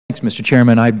Thanks, Mr.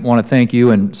 Chairman. I want to thank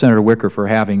you and Senator Wicker for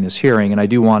having this hearing, and I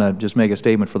do want to just make a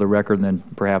statement for the record and then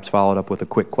perhaps follow it up with a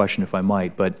quick question if I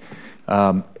might. But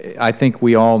I think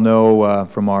we all know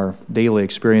from our daily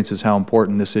experiences how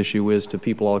important this issue is to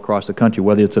people all across the country,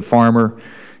 whether it's a farmer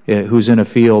who's in a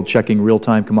field checking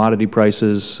real-time commodity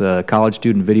prices, a college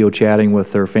student video chatting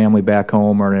with their family back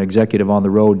home, or an executive on the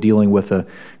road dealing with a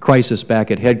crisis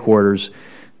back at headquarters.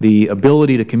 The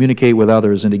ability to communicate with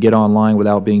others and to get online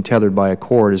without being tethered by a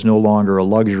cord is no longer a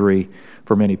luxury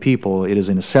for many people. It is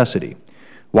a necessity.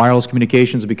 Wireless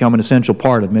communications have become an essential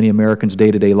part of many Americans'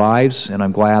 day-to-day lives, and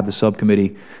I'm glad the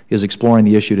subcommittee is exploring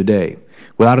the issue today.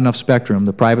 Without enough spectrum,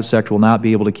 the private sector will not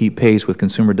be able to keep pace with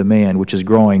consumer demand, which is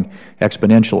growing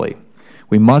exponentially.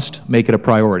 We must make it a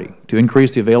priority to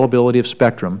increase the availability of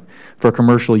spectrum for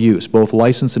commercial use, both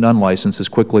licensed and unlicensed, as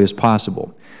quickly as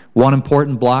possible. One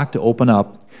important block to open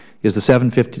up is the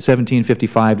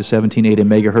 1755 to 1780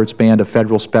 megahertz band of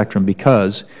Federal spectrum,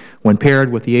 because when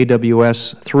paired with the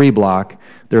AWS 3 block,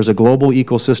 there is a global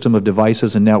ecosystem of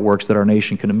devices and networks that our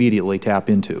nation can immediately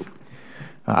tap into.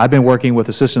 I've been working with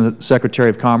Assistant Secretary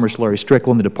of Commerce Larry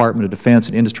Strickland, the Department of Defense,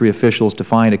 and industry officials to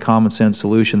find a common-sense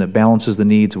solution that balances the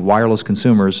needs of wireless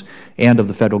consumers and of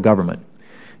the Federal Government.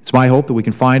 It's my hope that we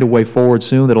can find a way forward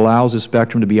soon that allows this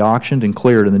spectrum to be auctioned and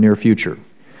cleared in the near future.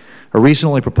 A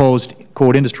recently proposed,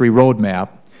 quote, industry roadmap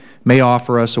may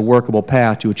offer us a workable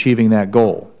path to achieving that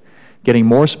goal. Getting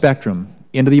more spectrum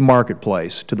into the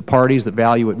marketplace to the parties that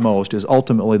value it most is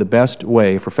ultimately the best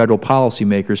way for Federal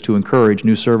policymakers to encourage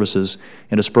new services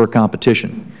and to spur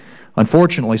competition.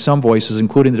 Unfortunately, some voices,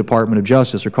 including the Department of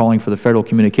Justice, are calling for the Federal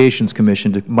Communications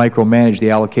Commission to micromanage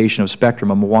the allocation of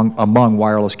spectrum among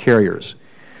wireless carriers.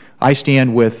 I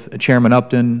stand with Chairman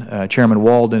Upton, Chairman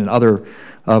Walden, and other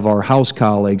of our House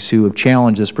colleagues who have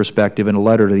challenged this perspective in a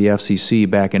letter to the FCC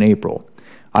back in April.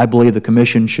 I believe the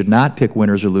Commission should not pick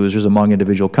winners or losers among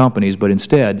individual companies, but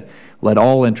instead let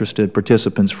all interested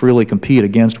participants freely compete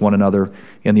against one another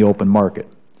in the open market.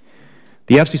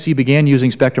 The FCC began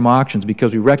using spectrum auctions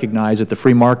because we recognize that the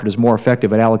free market is more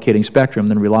effective at allocating spectrum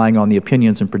than relying on the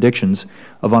opinions and predictions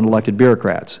of unelected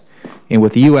bureaucrats. And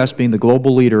with the U.S. being the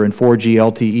global leader in 4G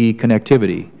LTE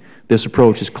connectivity, this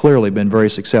approach has clearly been very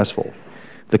successful.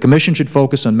 The Commission should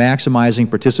focus on maximizing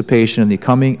participation in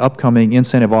the upcoming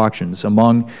incentive auctions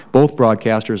among both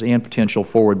broadcasters and potential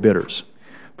forward bidders.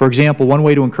 For example, one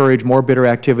way to encourage more bidder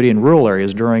activity in rural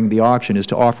areas during the auction is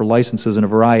to offer licenses in a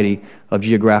variety of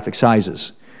geographic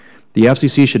sizes. The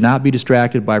FCC should not be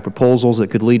distracted by proposals that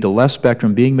could lead to less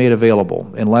spectrum being made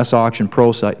available and less auction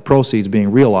proceeds being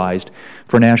realized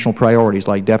for national priorities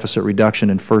like deficit reduction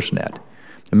and FirstNet.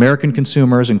 American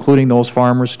consumers, including those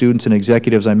farmers, students, and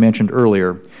executives I mentioned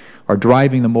earlier, are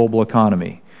driving the mobile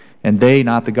economy, and they,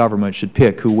 not the government, should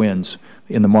pick who wins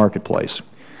in the marketplace.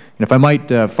 And if I might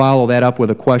follow that up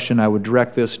with a question, I would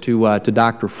direct this to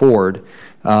Dr. Ford.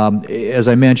 As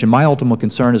I mentioned, my ultimate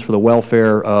concern is for the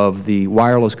welfare of the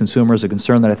wireless consumers, a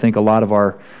concern that I think a lot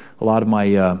of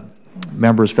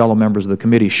my fellow members of the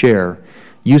committee share.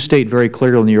 You state very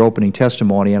clearly in your opening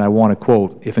testimony, and I want to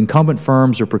quote, "If incumbent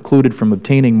firms are precluded from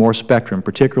obtaining more spectrum,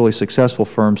 particularly successful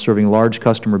firms serving large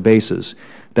customer bases,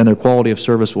 then their quality of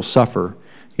service will suffer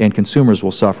and consumers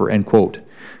will suffer," end quote.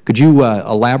 Could you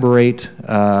elaborate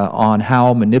on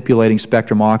how manipulating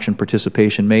spectrum auction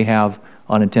participation may have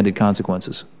unintended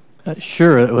consequences?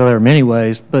 Sure. Well, there are many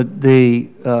ways, but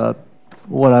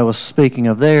what I was speaking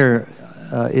of there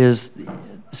is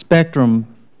spectrum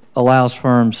allows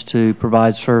firms to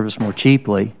provide service more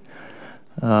cheaply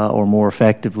or more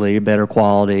effectively, better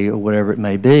quality, or whatever it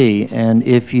may be. And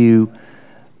if you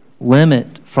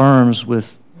limit firms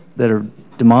that are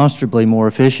demonstrably more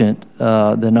efficient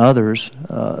than others,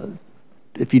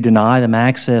 if you deny them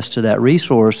access to that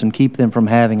resource and keep them from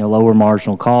having a lower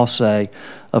marginal cost, say,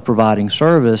 of providing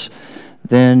service,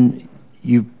 then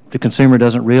the consumer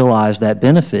doesn't realize that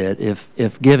benefit.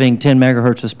 If giving 10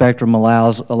 megahertz of spectrum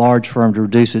allows a large firm to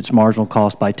reduce its marginal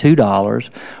cost by $2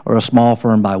 or a small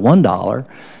firm by $1,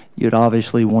 you'd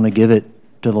obviously want to give it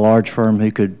to the large firm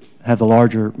who could have the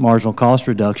larger marginal cost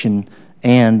reduction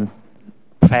and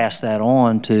pass that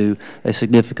on to a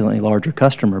significantly larger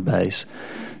customer base.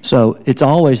 So it's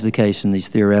always the case in these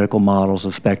theoretical models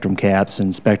of spectrum caps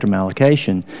and spectrum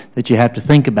allocation that you have to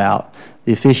think about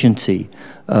the efficiency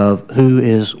of who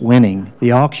is winning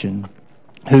the auction,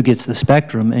 who gets the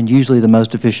spectrum, and usually the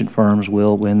most efficient firms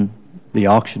will win the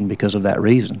auction because of that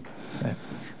reason. Okay.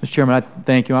 Mr. Chairman, I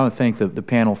thank you. I want to thank the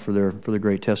panel for their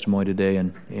great testimony today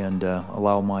and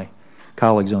allow my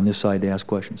colleagues on this side to ask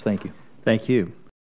questions. Thank you. Thank you.